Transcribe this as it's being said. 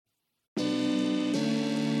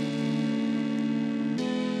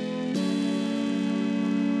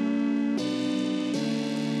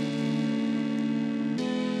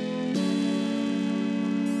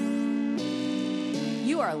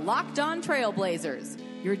are Locked On Trailblazers,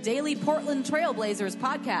 your daily Portland Trailblazers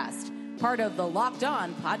podcast, part of the Locked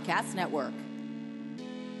On Podcast Network.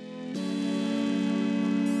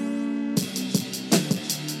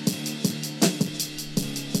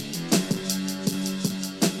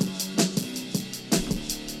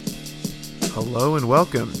 Hello and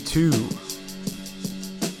welcome to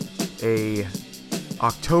a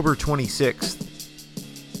October 26th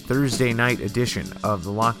Thursday night edition of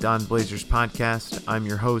the Locked On Blazers podcast. I'm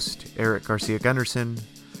your host, Eric Garcia Gunderson,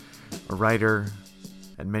 a writer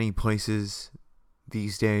at many places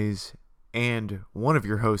these days, and one of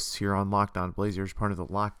your hosts here on Locked On Blazers, part of the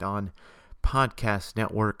Locked On Podcast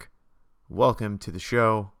Network. Welcome to the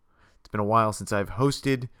show. It's been a while since I've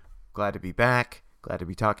hosted. Glad to be back. Glad to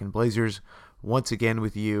be talking Blazers once again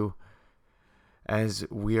with you as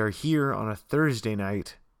we are here on a Thursday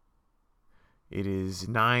night. It is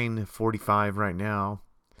 9:45 right now,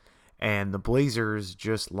 and the Blazers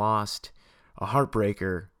just lost a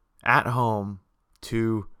heartbreaker at home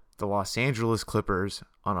to the Los Angeles Clippers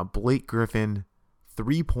on a Blake Griffin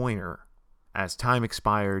three-pointer. As time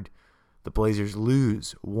expired, the Blazers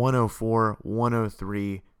lose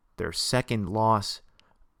 104-103, their second loss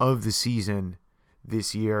of the season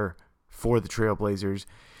this year for the Trailblazers.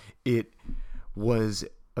 It was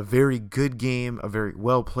a very good game, a very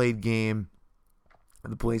well-played game.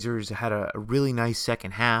 The Blazers had a really nice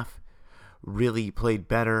second half, really played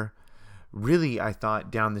better. Really, I thought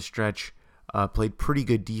down the stretch, played pretty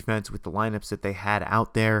good defense with the lineups that they had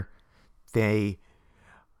out there. They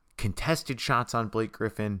contested shots on Blake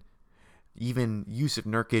Griffin, even Jusuf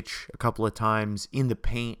Nurkic a couple of times in the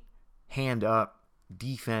paint, hand up,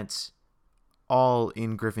 defense, all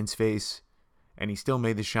in Griffin's face, and he still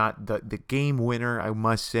made the shot. The game winner, I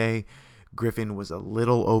must say, Griffin was a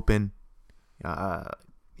little open.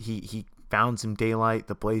 He found some daylight.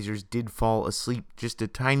 The Blazers did fall asleep just a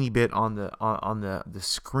tiny bit on the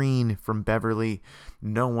screen from Beverly.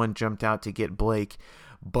 No one jumped out to get Blake,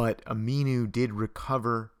 but Aminu did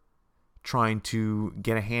recover, trying to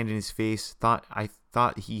get a hand in his face. I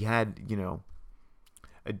thought he had,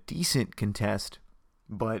 a decent contest,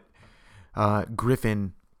 but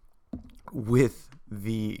Griffin with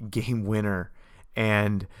the game winner.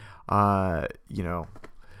 And I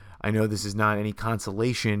know this is not any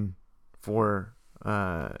consolation for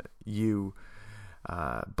you,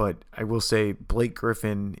 but I will say Blake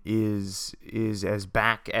Griffin is as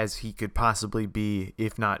back as he could possibly be,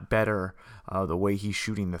 if not better. The way he's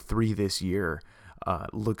shooting the three this year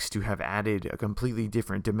looks to have added a completely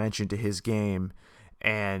different dimension to his game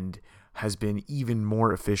and has been even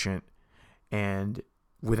more efficient. And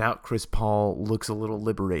without Chris Paul, looks a little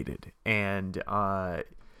liberated. And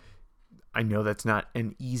I know that's not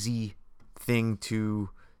an easy thing to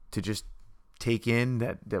just take in,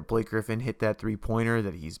 that Blake Griffin hit that three-pointer,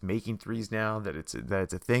 that he's making threes now, that it's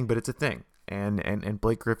a thing, but it's a thing. And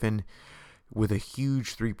Blake Griffin with a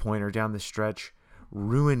huge three-pointer down the stretch,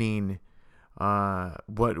 ruining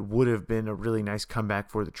what would have been a really nice comeback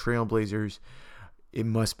for the Trailblazers. It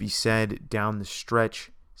must be said, down the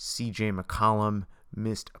stretch, CJ McCollum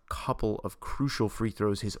missed a couple of crucial free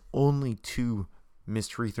throws, his only two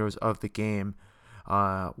missed free throws of the game.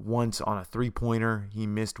 Once on a three-pointer, he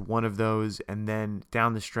missed one of those, and then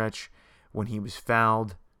down the stretch, when he was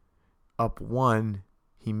fouled up one,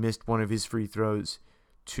 he missed one of his free throws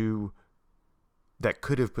that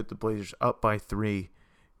could have put the Blazers up by three,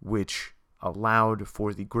 which allowed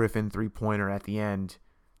for the Griffin three-pointer at the end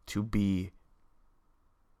to be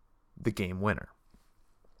the game winner.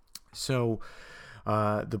 So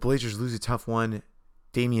the Blazers lose a tough one.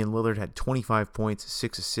 Damian Lillard had 25 points,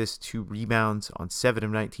 6 assists, 2 rebounds on 7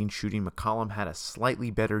 of 19 shooting. McCollum had a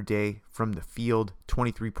slightly better day from the field,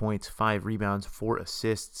 23 points, 5 rebounds, 4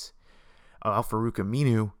 assists. Al-Farouq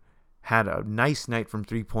Aminu had a nice night from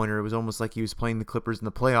three-pointer. It was almost like he was playing the Clippers in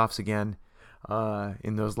the playoffs again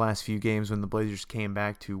in those last few games when the Blazers came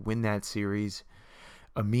back to win that series.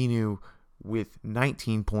 Aminu with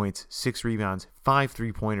 19 points, 6 rebounds, 5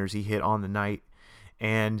 three-pointers he hit on the night.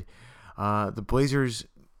 And the Blazers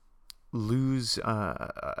lose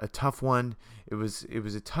a tough one. It was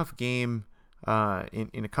a tough game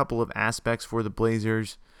in a couple of aspects for the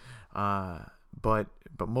Blazers, but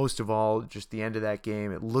most of all, just the end of that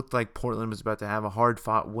game, it looked like Portland was about to have a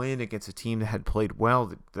hard-fought win against a team that had played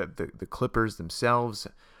well. The Clippers themselves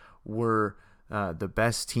were the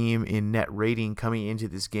best team in net rating coming into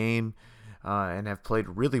this game, and have played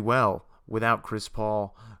really well without Chris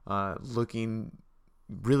Paul, looking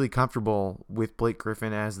really comfortable with Blake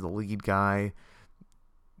Griffin as the lead guy.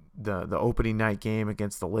 The opening night game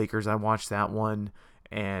against the Lakers, I watched that one,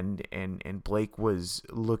 and Blake was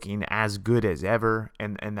looking as good as ever,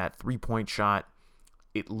 and that 3-point shot,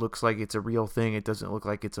 it looks like it's a real thing. It doesn't look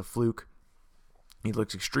like it's a fluke. He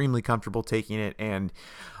looks extremely comfortable taking it, and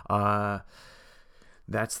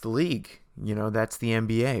that's the league. That's the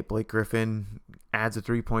NBA. Blake Griffin adds a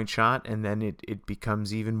 3-point shot, and then it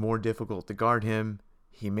becomes even more difficult to guard him.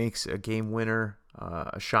 He makes a game winner,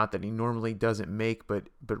 a shot that he normally doesn't make, but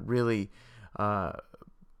really,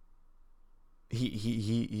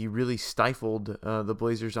 he really stifled the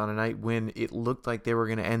Blazers on a night when it looked like they were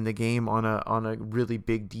going to end the game on a really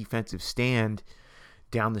big defensive stand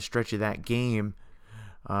down the stretch of that game.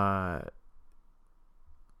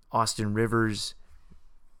 Austin Rivers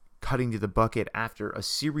cutting to the bucket after a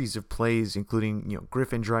series of plays, including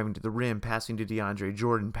Griffin driving to the rim, passing to DeAndre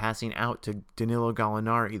Jordan, passing out to Danilo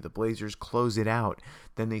Gallinari. The Blazers close it out.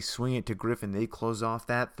 Then they swing it to Griffin. They close off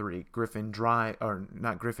that three. Rivers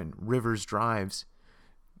drives.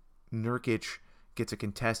 Nurkic gets a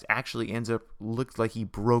contest. Actually looked like he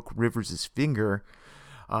broke Rivers' finger.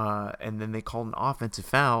 And then they called an offensive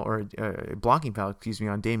foul, or a blocking foul,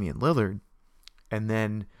 on Damian Lillard. And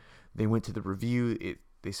then they went to the review.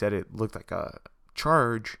 They said it looked like a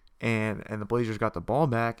charge, and the Blazers got the ball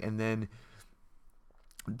back, and then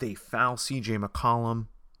they foul CJ McCollum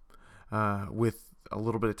with a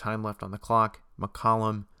little bit of time left on the clock.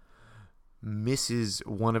 McCollum misses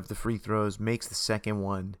one of the free throws, makes the second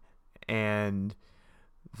one, and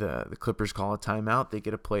the Clippers call a timeout. They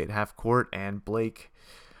get a play at half court, and Blake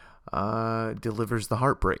delivers the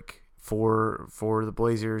heartbreak for the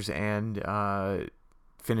Blazers, and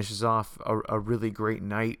finishes off a really great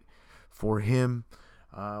night for him.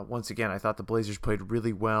 Once again, I thought the Blazers played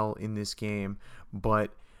really well in this game,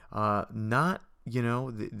 but not,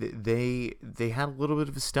 they had a little bit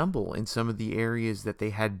of a stumble in some of the areas that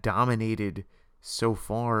they had dominated so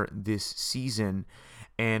far this season.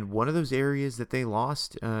 And one of those areas that they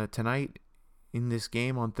lost tonight in this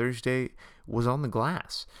game on Thursday was on the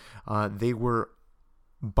glass. They were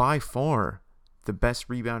by far the best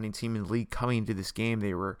rebounding team in the league coming into this game.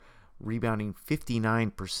 They were rebounding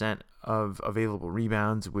 59% of available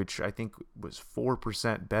rebounds, which I think was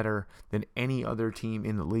 4% better than any other team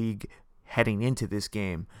in the league heading into this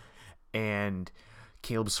game. And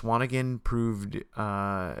Caleb Swanigan proved,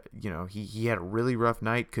 he had a really rough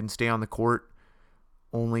night, couldn't stay on the court,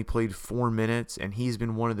 only played 4 minutes, and he's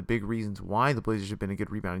been one of the big reasons why the Blazers have been a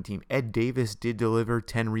good rebounding team. Ed Davis did deliver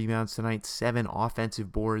 10 rebounds tonight, 7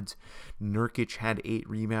 offensive boards. Nurkic had 8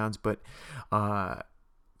 rebounds, but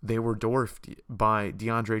they were dwarfed by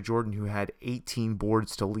DeAndre Jordan, who had 18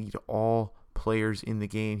 boards to lead all players in the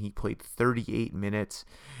game. He played 38 minutes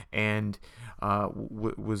and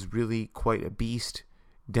was really quite a beast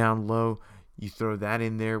down low. You throw that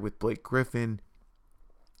in there with Blake Griffin,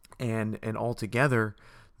 and altogether,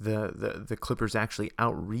 the Clippers actually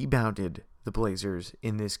out-rebounded the Blazers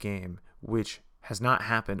in this game, which has not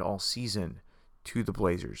happened all season to the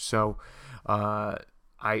Blazers. So I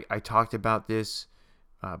talked about this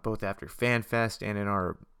both after FanFest and in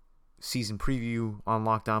our season preview on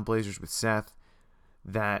Locked On Blazers with Seth,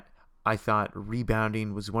 that I thought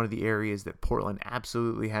rebounding was one of the areas that Portland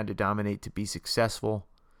absolutely had to dominate to be successful.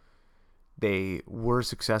 They were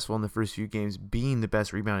successful in the first few games, being the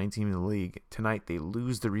best rebounding team in the league. Tonight, they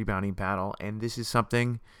lose the rebounding battle, and this is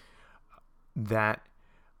something that,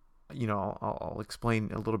 I'll explain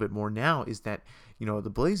a little bit more now, is that, the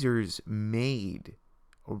Blazers made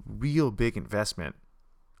a real big investment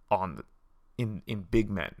in big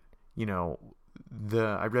men.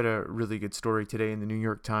 I read a really good story today in the New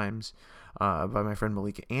York Times by my friend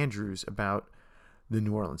Malika Andrews about the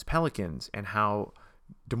New Orleans Pelicans and how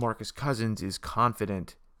DeMarcus Cousins is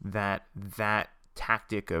confident that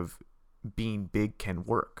tactic of being big can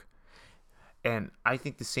work. And I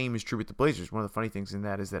think the same is true with the Blazers. One of the funny things in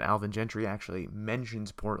that is that Alvin Gentry actually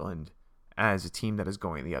mentions Portland as a team that is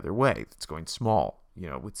going the other way. It's going small,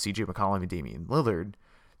 with CJ McCollum and Damian Lillard,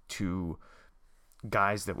 two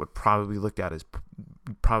guys that would probably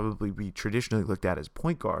be traditionally looked at as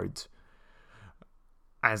point guards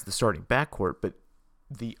as the starting backcourt. But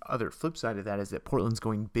the other flip side of that is that Portland's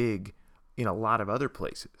going big in a lot of other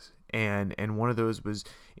places. And one of those was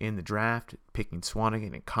in the draft, picking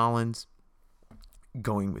Swanigan and Collins,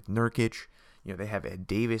 going with Nurkic. They have Ed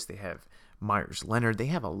Davis, they have Myers Leonard. They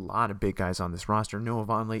have a lot of big guys on this roster. Noah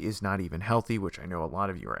Vonleh is not even healthy, which I know a lot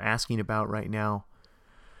of you are asking about right now.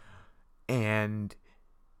 And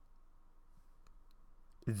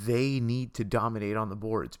they need to dominate on the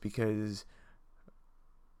boards, because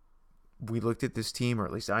we looked at this team, or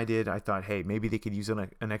at least I did. I thought, hey, maybe they could use an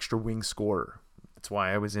extra wing scorer. That's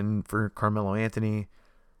why I was in for Carmelo Anthony.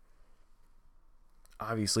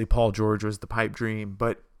 obviously Paul George was the pipe dream,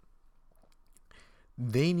 but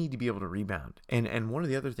they need to be able to rebound. And one of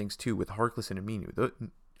the other things too with Harkless and Aminu,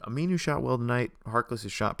 Aminu shot well tonight. Harkless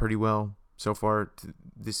has shot pretty well so far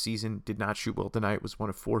this season. Did not shoot well tonight. Was 1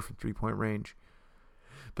 of 4 from 3-point range.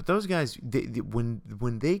 But those guys, when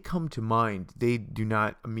they come to mind, they do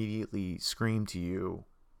not immediately scream to you,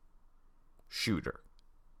 shooter.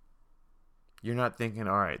 You're not thinking,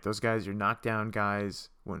 all right, those guys are knockdown guys.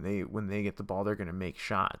 When they get the ball, they're going to make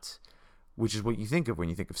shots, which is what you think of when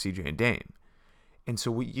you think of CJ and Dame. And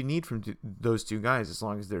so what you need from those two guys, as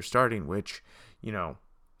long as they're starting, which,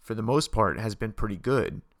 for the most part has been pretty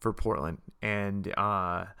good for Portland. And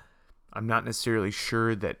I'm not necessarily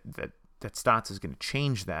sure that Stotts is going to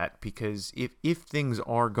change that, because if things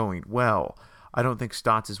are going well, I don't think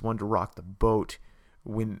Stotts is one to rock the boat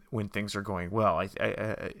when things are going well.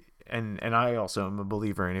 And I also am a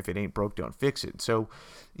believer in if it ain't broke, don't fix it. So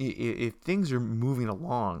if things are moving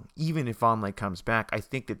along, even if Vonleh comes back, I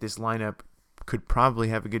think that this lineup could probably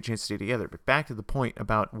have a good chance to stay together. But back to the point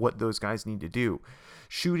about what those guys need to do.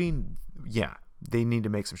 Shooting, yeah, they need to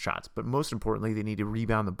make some shots. But most importantly, they need to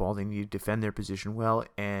rebound the ball. They need to defend their position well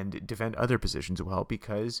and defend other positions well,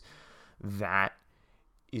 because that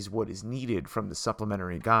is what is needed from the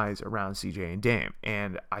supplementary guys around CJ and Dame.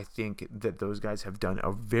 And I think that those guys have done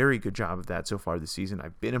a very good job of that so far this season.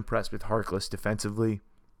 I've been impressed with Harkless defensively.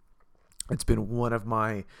 It's been one of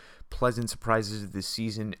my pleasant surprises of this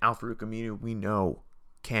season. Al-Farouq Aminu, we know,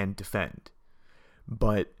 can defend.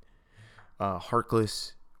 But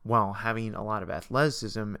Harkless, while having a lot of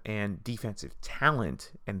athleticism and defensive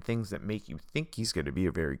talent and things that make you think he's going to be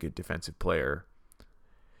a very good defensive player,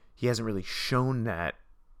 he hasn't really shown that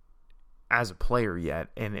as a player yet.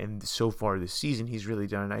 And so far this season, he's really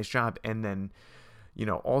done a nice job. And then,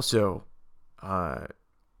 also,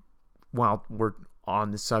 while we're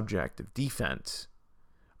on the subject of defense,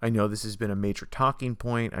 I know this has been a major talking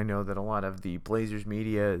point. I know that a lot of the Blazers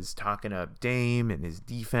media is talking up Dame and his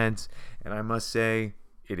defense, and I must say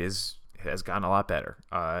it has gotten a lot better.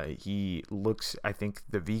 He looks, I think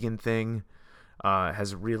the vegan thing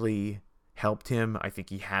has really helped him. I think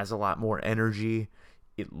he has a lot more energy.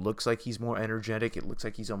 It looks like he's more energetic. It looks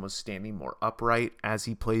like he's almost standing more upright as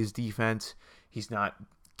he plays defense. He's not,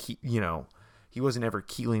 he wasn't ever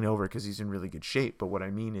keeling over because he's in really good shape. But what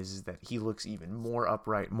I mean is that he looks even more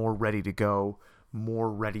upright, more ready to go,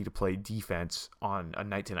 more ready to play defense on a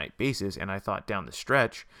night-to-night basis. And I thought down the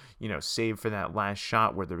stretch, save for that last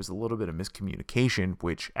shot where there was a little bit of miscommunication,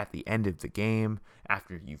 which at the end of the game,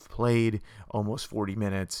 after you've played almost 40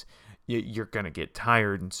 minutes, you're going to get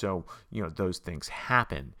tired. And so, those things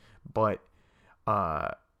happen. But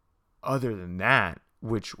other than that,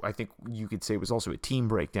 which I think you could say was also a team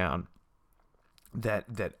breakdown, that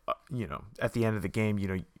at the end of the game,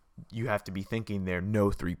 you have to be thinking there are no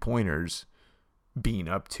 3-pointers being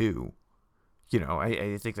up 2.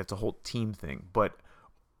 I think that's a whole team thing. But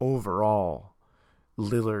overall,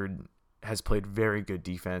 Lillard has played very good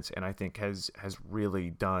defense, and I think has really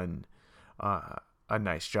done a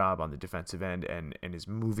nice job on the defensive end, and is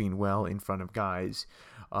moving well in front of guys,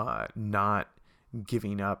 not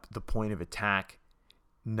giving up the point of attack,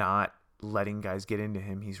 not letting guys get into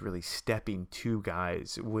him. He's really stepping to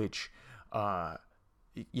guys, which,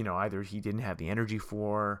 either he didn't have the energy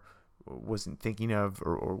for, wasn't thinking of,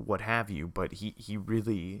 or what have you, but he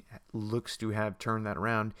really looks to have turned that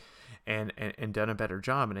around and done a better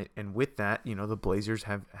job. And with that, the Blazers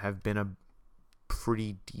have been a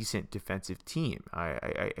pretty decent defensive team.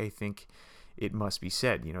 I think it must be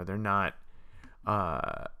said, they're not,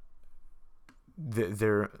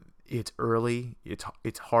 it's early.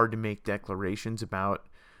 It's hard to make declarations about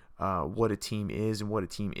what a team is and what a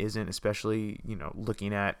team isn't, especially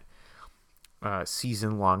looking at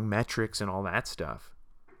season-long metrics and all that stuff.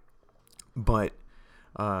 But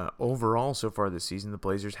overall, so far this season, the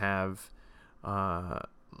Blazers have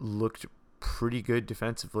looked pretty good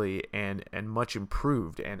defensively and much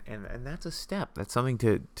improved, and that's a step. That's something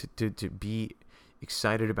to be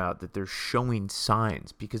excited about, that they're showing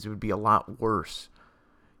signs, because it would be a lot worse.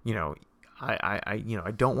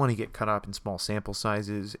 I don't want to get caught up in small sample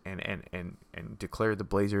sizes and declare the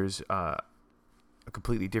Blazers a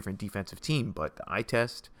completely different defensive team, but the eye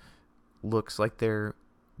test looks like they're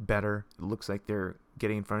better. It looks like they're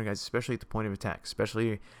getting in front of guys, especially at the point of attack,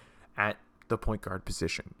 especially at the point guard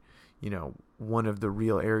position. One of the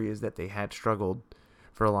real areas that they had struggled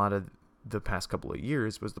for a lot of the past couple of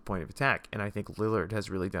years was the point of attack. And I think Lillard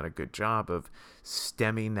has really done a good job of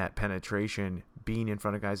stemming that penetration, being in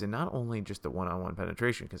front of guys, and not only just the one-on-one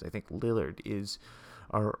penetration, because I think Lillard is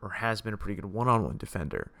or has been a pretty good one-on-one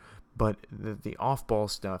defender. But the off-ball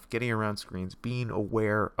stuff, getting around screens, being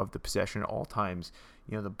aware of the possession at all times,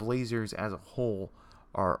 the Blazers as a whole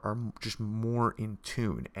are just more in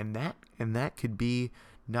tune, and that could be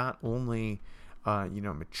not only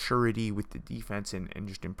maturity with the defense and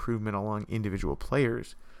just improvement along individual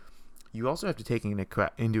players. You also have to take into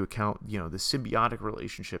account the symbiotic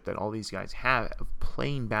relationship that all these guys have of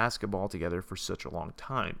playing basketball together for such a long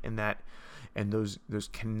time, and those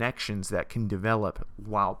connections that can develop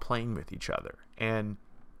while playing with each other. And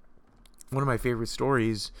one of my favorite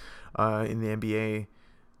stories in the NBA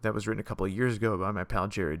that was written a couple of years ago by my pal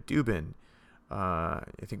Jared Dubin, I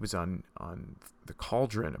think it was on the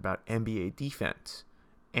Cauldron, about NBA defense.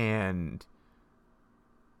 And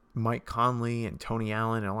Mike Conley and Tony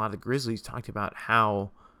Allen and a lot of the Grizzlies talked about how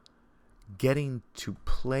getting to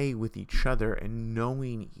play with each other and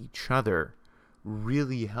knowing each other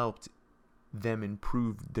really helped them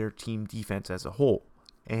improve their team defense as a whole.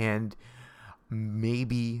 And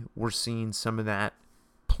maybe we're seeing some of that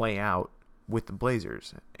play out with the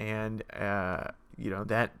Blazers. And that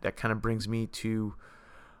kind of brings me to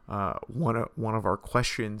one of our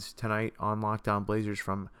questions tonight on Locked On Blazers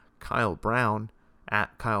from Kyle Brown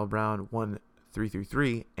at Kyle Brown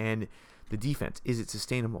 1333, and the defense, is it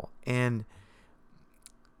sustainable? And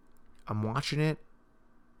I'm watching it,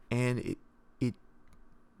 and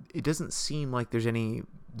it doesn't seem like there's any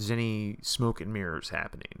smoke and mirrors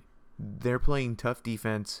happening. They're playing tough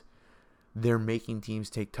defense. They're making teams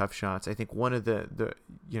take tough shots. I think one of the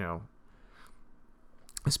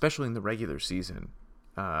especially in the regular season,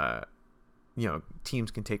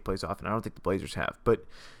 teams can take plays off, and I don't think the Blazers have, but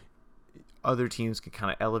other teams can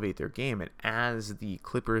kind of elevate their game. And as the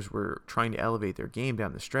Clippers were trying to elevate their game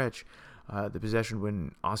down the stretch, the possession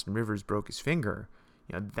when Austin Rivers broke his finger,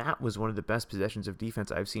 that was one of the best possessions of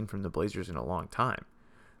defense I've seen from the Blazers in a long time.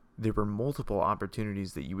 There were multiple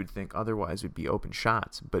opportunities that you would think otherwise would be open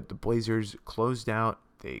shots, but the Blazers closed out.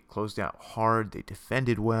 They closed out hard. They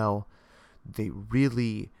defended well. They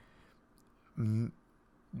really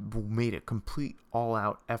made a complete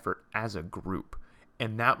all-out effort as a group.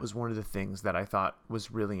 And that was one of the things that I thought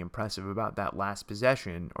was really impressive about that last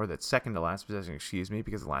possession, or that second to last possession,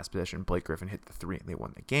 because the last possession, Blake Griffin hit the three and they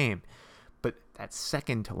won the game. But that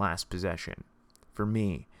second to last possession, for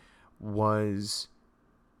me, was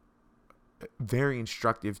very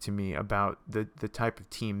instructive to me about the type of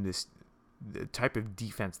team the type of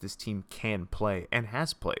defense this team can play and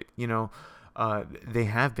has played. They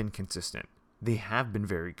have been consistent. They have been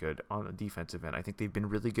very good on the defensive end. I think they've been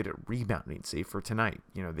really good at rebounding, save for tonight.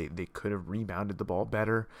 They could have rebounded the ball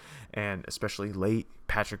better, and especially late,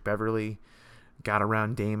 Patrick Beverley got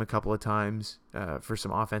around Dame a couple of times for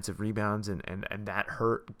some offensive rebounds, and that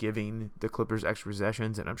hurt, giving the Clippers extra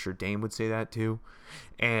possessions, and I'm sure Dame would say that too.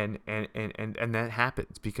 And that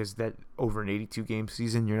happens because that over an 82-game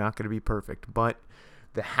season, you're not going to be perfect. But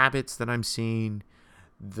the habits that I'm seeing,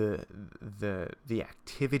 the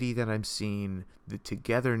activity that I'm seeing, the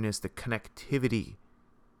togetherness, the connectivity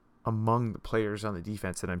among the players on the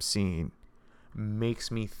defense that I'm seeing makes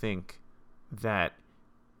me think that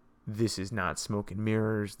this is not smoke and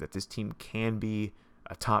mirrors, that this team can be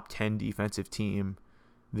a top 10 defensive team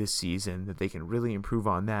this season, that they can really improve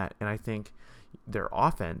on that. And I think their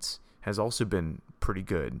offense has also been pretty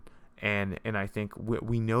good. And I think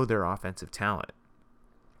we know their offensive talent.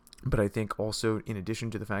 But I think also, in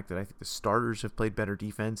addition to the fact that I think the starters have played better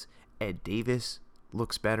defense, Ed Davis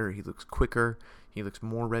looks better. He looks quicker. He looks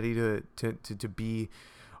more ready to be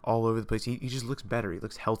all over the place. He just looks better. He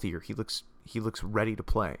looks healthier. He looks ready to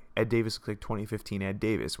play. Ed Davis looks like 2015 Ed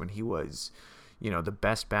Davis when he was, the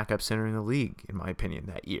best backup center in the league, in my opinion,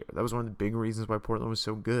 that year. That was one of the big reasons why Portland was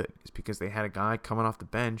so good, is because they had a guy coming off the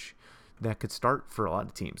bench that could start for a lot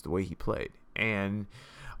of teams the way he played. And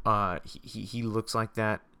he looks like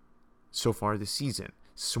that so far this season.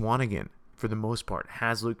 Swanigan, for the most part,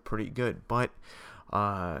 has looked pretty good, but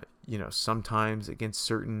sometimes against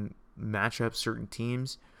certain matchups, certain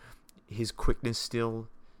teams, his quickness still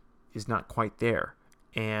is not quite there.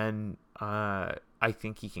 And I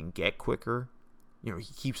think he can get quicker.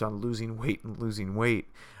 He keeps on losing weight.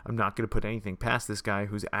 I'm not going to put anything past this guy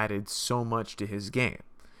who's added so much to his game.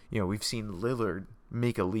 We've seen Lillard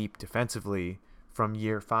make a leap defensively from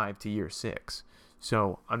year 5 to year 6.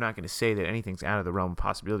 So I'm not going to say that anything's out of the realm of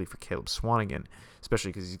possibility for Caleb Swanigan,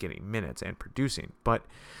 especially because he's getting minutes and producing. But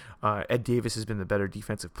Ed Davis has been the better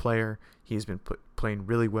defensive player. He has been playing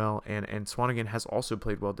really well, and Swanigan has also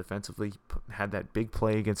played well defensively. Had that big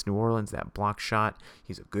play against New Orleans, that block shot.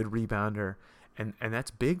 He's a good rebounder, and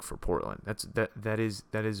that's big for Portland. That is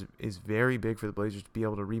very big for the Blazers to be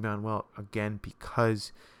able to rebound well again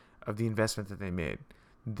because of the investment that they made.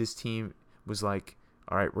 This team was like,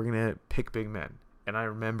 all right, we're gonna pick big men. And I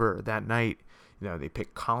remember that night, they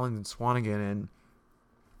picked Collins and Swanigan, and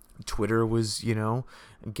Twitter was,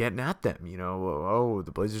 getting at them. Oh,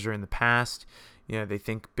 the Blazers are in the past. They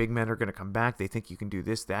think big men are gonna come back. They think you can do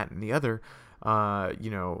this, that, and the other.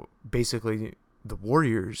 Basically the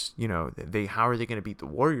Warriors, how are they going to beat the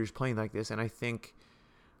Warriors playing like this? And I think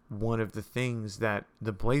one of the things that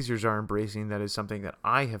the Blazers are embracing, that is something that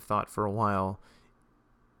I have thought for a while,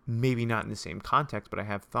 maybe not in the same context, but I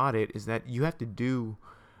have thought it, is that you have to do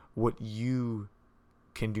what you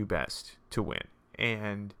can do best to win.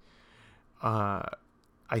 And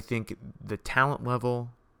I think the talent level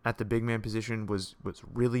at the big man position was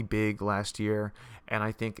really big last year. And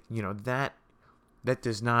I think, that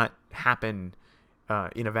does not happen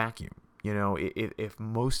in a vacuum. If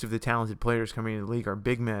most of the talented players coming into the league are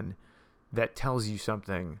big men, that tells you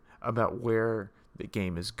something about where the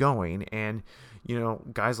game is going. And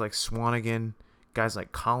guys like Swanigan, guys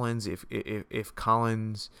like Collins, if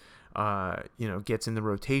Collins gets in the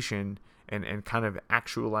rotation and kind of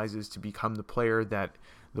actualizes to become the player that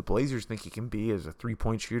the Blazers think he can be as a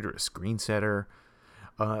 3-point shooter, a screen setter,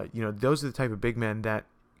 those are the type of big men that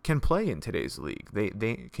can play in today's league.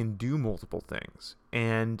 They can do multiple things.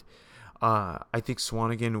 And I think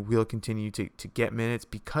Swanigan will continue to get minutes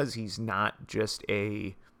because he's not just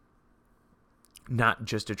a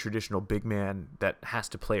traditional big man that has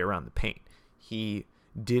to play around the paint. He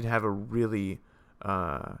did have a really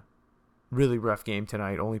rough game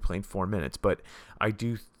tonight, only playing 4 minutes, but I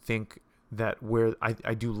do think that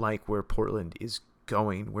I do like where Portland is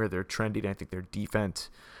going, where they're trending. I think their defense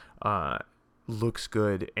looks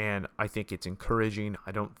good, and I think it's encouraging.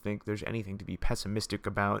 I don't think there's anything to be pessimistic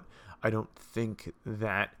about. I don't think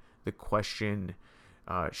that the question,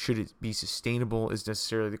 should it be sustainable, is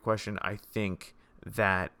necessarily the question. I think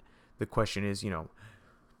that the question is,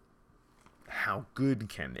 how good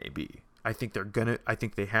can they be? I think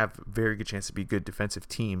they have a very good chance to be a good defensive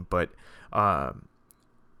team, but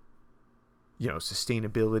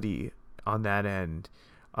sustainability on that end,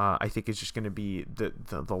 I think it's just going to be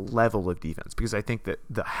the level of defense, because I think that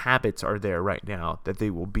the habits are there right now that they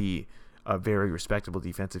will be a very respectable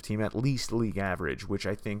defensive team, at least league average, which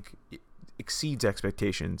I think exceeds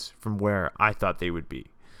expectations from where I thought they would be.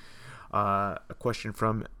 A question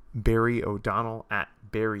from Barry O'Donnell at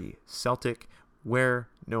Barry Celtic: where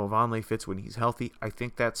Noah Vonleh fits when he's healthy. I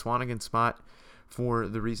think that Swanigan spot, for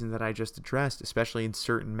the reason that I just addressed, especially in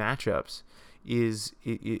certain matchups, is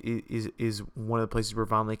one of the places where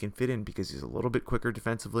Vonleh can fit in, because he's a little bit quicker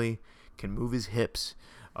defensively, can move his hips,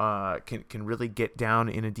 can really get down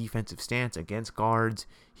in a defensive stance against guards.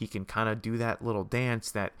 He can kind of do that little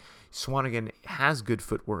dance that Swanigan has good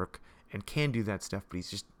footwork and can do that stuff, but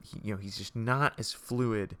he's just not as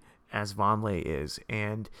fluid as Vonleh is.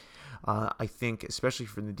 And I think, especially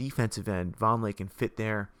from the defensive end, Vonleh can fit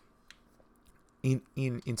there in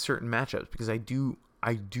certain matchups, because I do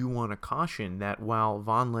want to caution that while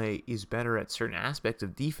Vonleh is better at certain aspects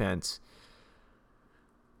of defense,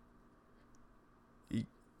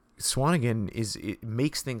 Swanigan it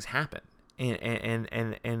makes things happen,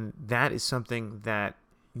 and that is something that,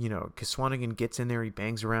 because Swanigan gets in there, he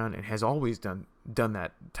bangs around, and has always done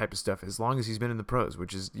that type of stuff as long as he's been in the pros,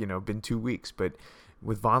 which has been 2 weeks. But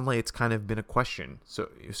with Vonleh, it's kind of been a question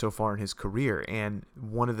so far in his career, and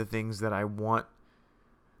one of the things that I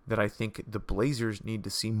think the Blazers need to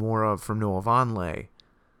see more of from Noah Vonleh,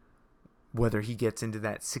 whether he gets into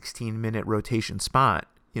that 16-minute rotation spot,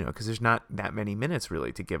 because there's not that many minutes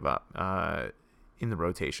really to give up in the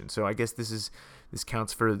rotation. So I guess this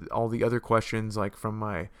counts for all the other questions, like from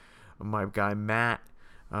my guy Matt,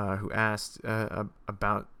 who asked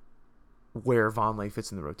about where Vonleh fits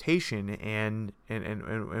in the rotation and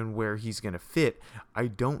where he's going to fit. I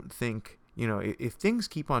don't think, if things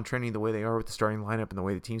keep on trending the way they are with the starting lineup and the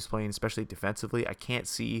way the team's playing, especially defensively, I can't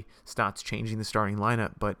see Stotts changing the starting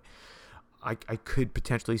lineup, but I could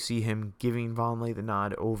potentially see him giving Vonleh the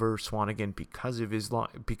nod over Swanigan because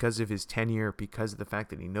of his tenure, because of the fact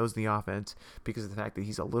that he knows the offense, because of the fact that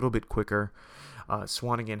he's a little bit quicker.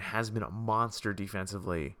 Swanigan has been a monster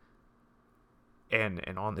defensively and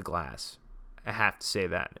on the glass. I have to say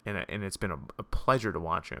that, and it's been a pleasure to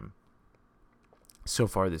watch him so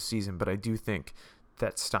far this season. But I do think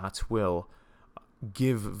that Stotts will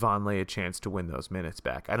give Vonleh a chance to win those minutes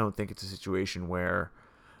back. I don't think it's a situation where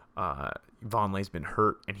Vonleh's been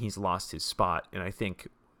hurt and he's lost his spot, and I think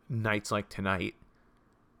nights like tonight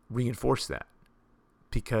reinforce that,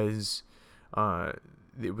 because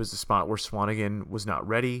it was a spot where Swanigan was not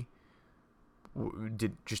ready,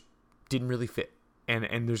 didn't really fit.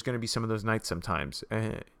 And there's going to be some of those nights sometimes,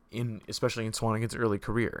 especially in Swanigan's early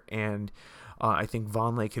career. And I think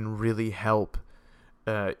Vonleh can really help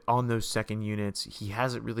on those second units. He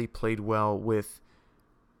hasn't really played well with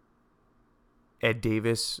Ed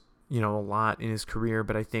Davis, a lot in his career,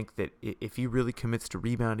 but I think that if he really commits to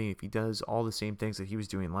rebounding, if he does all the same things that he was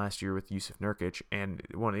doing last year with Jusuf Nurkic, and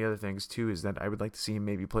one of the other things too is that I would like to see him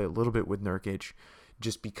maybe play a little bit with Nurkic,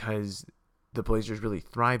 just because the Blazers really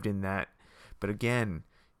thrived in that. But again,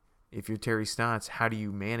 if you're Terry Stotts, how do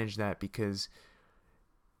you manage that? Because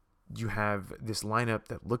you have this lineup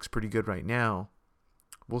that looks pretty good right now.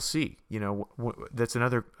 We'll see. That's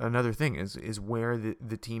another thing is where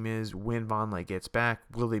the team is when Vonleh gets back.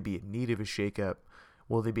 Will they be in need of a shakeup?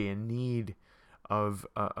 Will they be in need of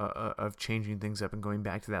changing things up and going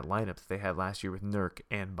back to that lineup that they had last year with Nurk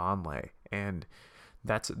and Vonleh? And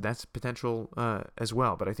that's potential as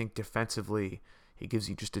well. But I think defensively, it gives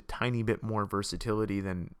you just a tiny bit more versatility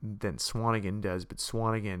than Swanigan does. But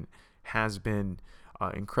Swanigan has been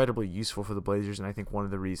incredibly useful for the Blazers, and I think one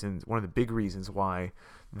of the big reasons why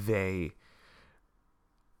they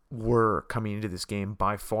were coming into this game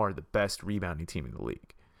by far the best rebounding team in the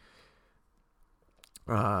league.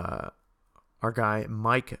 Our guy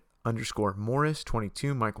Mike_Morris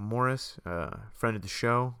 22, Michael Morris, friend of the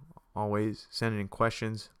show, always sending in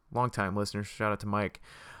questions, longtime listener. Shout out to Mike.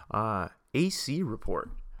 AC report.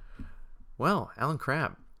 Well, Alan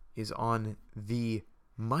Crabb is on the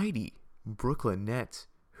mighty Brooklyn Nets,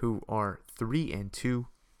 who are 3-2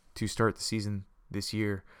 to start the season this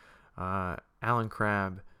year. Alan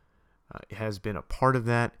Crabb has been a part of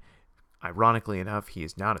that. Ironically enough, he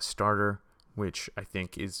is not a starter, which I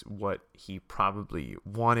think is what he probably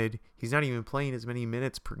wanted. He's not even playing as many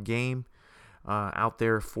minutes per game out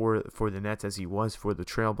there for the Nets as he was for the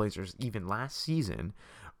Trailblazers even last season,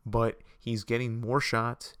 but he's getting more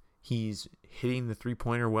shots. He's hitting the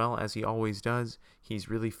three-pointer well, as he always does. He's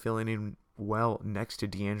really filling in well next to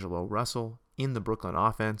D'Angelo Russell in the Brooklyn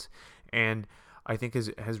offense, and I think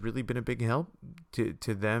has really been a big help to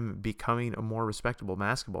them becoming a more respectable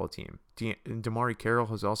basketball team. DeMarre Carroll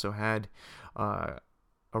has also had a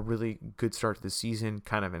really good start to the season,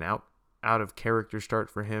 kind of an out of character start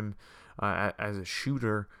for him as a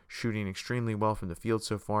shooter, shooting extremely well from the field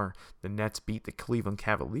so far. The Nets beat the Cleveland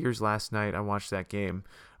Cavaliers last night. I watched that game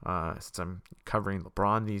since I'm covering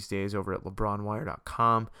LeBron these days over at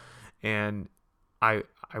LeBronWire.com, and I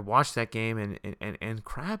watched that game, and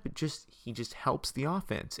Crabb just helps the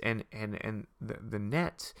offense, and the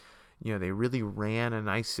Nets, they really ran a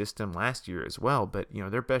nice system last year as well, but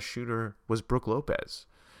their best shooter was Brook Lopez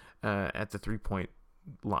at the 3-point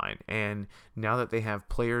line, and now that they have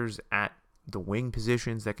players at the wing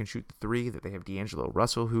positions that can shoot the three, that they have D'Angelo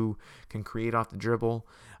Russell who can create off the dribble,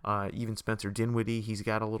 even Spencer Dinwiddie, he's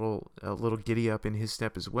got a little giddy up in his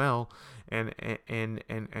step as well, and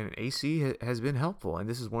AC has been helpful. And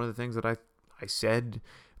this is one of the things that I said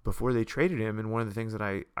before they traded him, and one of the things that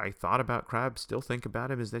I thought about Crabb, still think about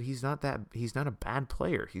him, is that he's not a bad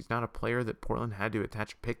player. He's not a player that Portland had to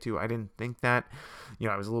attach a pick to. I didn't think that.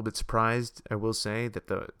 I was a little bit surprised, I will say, that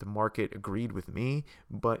the market agreed with me,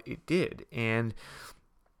 but it did. And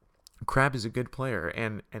Crabb is a good player,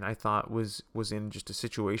 and I thought was in just a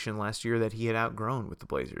situation last year that he had outgrown with the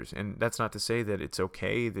Blazers. And that's not to say that it's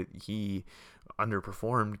okay that he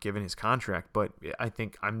underperformed given his contract, but I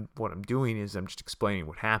think what I'm doing is I'm just explaining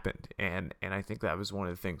what happened, and I think that was one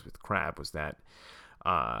of the things with Crabb, was that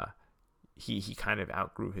he kind of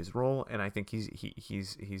outgrew his role, and I think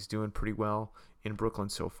he's doing pretty well in Brooklyn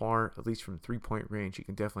so far, at least from 3-point range. He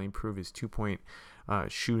can definitely improve his 2-point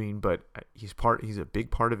shooting, but he's a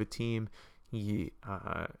big part of a team. He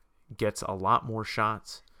gets a lot more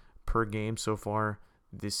shots per game so far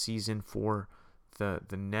this season for the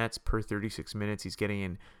Nets. Per 36 minutes, he's getting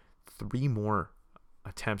in 3 more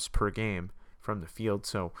attempts per game from the field.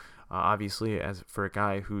 So obviously, as for a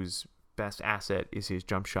guy whose best asset is his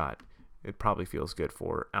jump shot, it probably feels good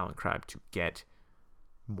for Alan Crabb to get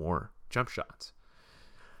more jump shots.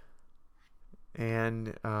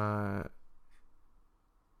 And I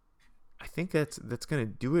think that's going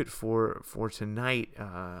to do it for tonight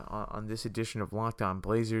on this edition of Locked On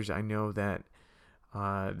Blazers. I know that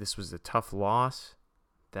this was a tough loss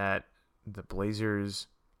that the Blazers,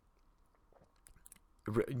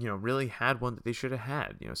 really had one that they should have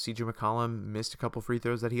had. CJ McCollum missed a couple free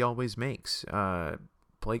throws that he always makes.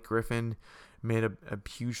 Blake Griffin made a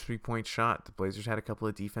huge 3-point shot. The Blazers had a couple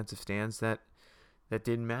of defensive stands that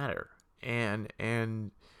didn't matter. And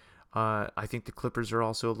I think the Clippers are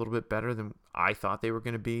also a little bit better than I thought they were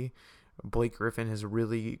going to be Blake Griffin has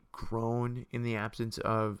really grown in the absence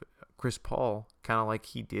of Chris Paul, kind of like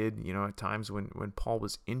he did, at times when Paul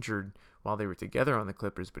was injured while they were together on the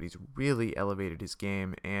Clippers, but he's really elevated his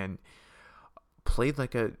game and played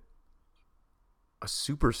like a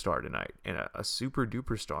superstar tonight, and a super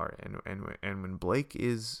duper star. And when Blake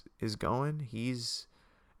is going, he's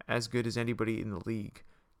as good as anybody in the league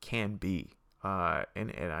can be. And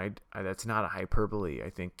I that's not a hyperbole.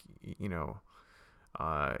 I think,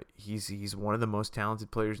 he's one of the most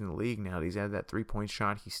talented players in the league now. He's had that 3-point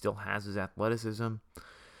shot. He still has his athleticism.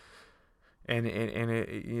 And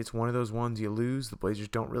it's one of those ones you lose. The Blazers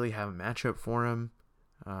don't really have a matchup for him.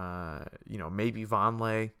 Maybe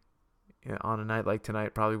Vonleh on a night like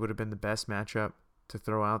tonight probably would have been the best matchup to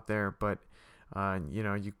throw out there. But,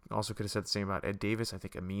 you also could have said the same about Ed Davis. I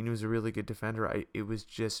think Aminu's a really good defender. It was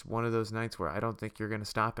just one of those nights where I don't think you're going to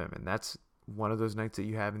stop him. And that's one of those nights that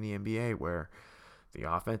you have in the NBA where the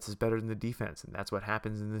offense is better than the defense. And that's what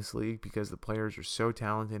happens in this league because the players are so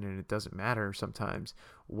talented, and it doesn't matter sometimes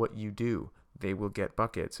what you do. They will get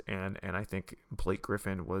buckets. And I think Blake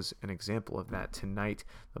Griffin was an example of that tonight.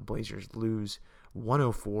 The Blazers lose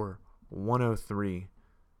 104-103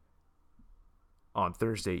 on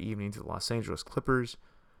Thursday evening to the Los Angeles Clippers,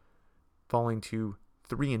 falling to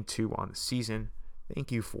 3-2 on the season.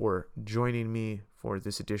 Thank you for joining me for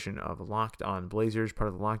this edition of Locked On Blazers, part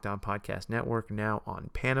of the Locked On Podcast Network, now on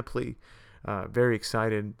Panoply. Very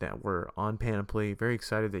excited that we're on Panoply. Very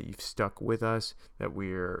excited that you've stuck with us, that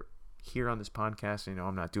we're here on this podcast.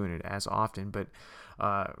 I'm not doing it as often, but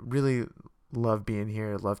really love being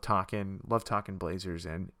here. Love talking Blazers,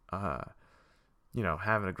 and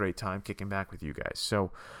having a great time kicking back with you guys.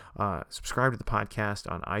 So subscribe to the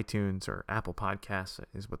podcast on iTunes, or Apple Podcasts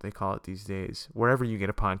is what they call it these days. Wherever you get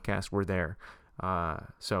a podcast, we're there.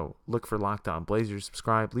 So look for Locked On Blazers,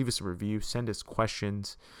 subscribe, leave us a review, send us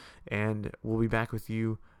questions, and we'll be back with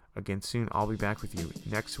you again soon. I'll be back with you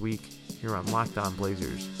next week here on Locked On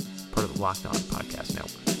Blazers, part of the Locked On Podcast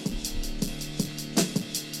Network.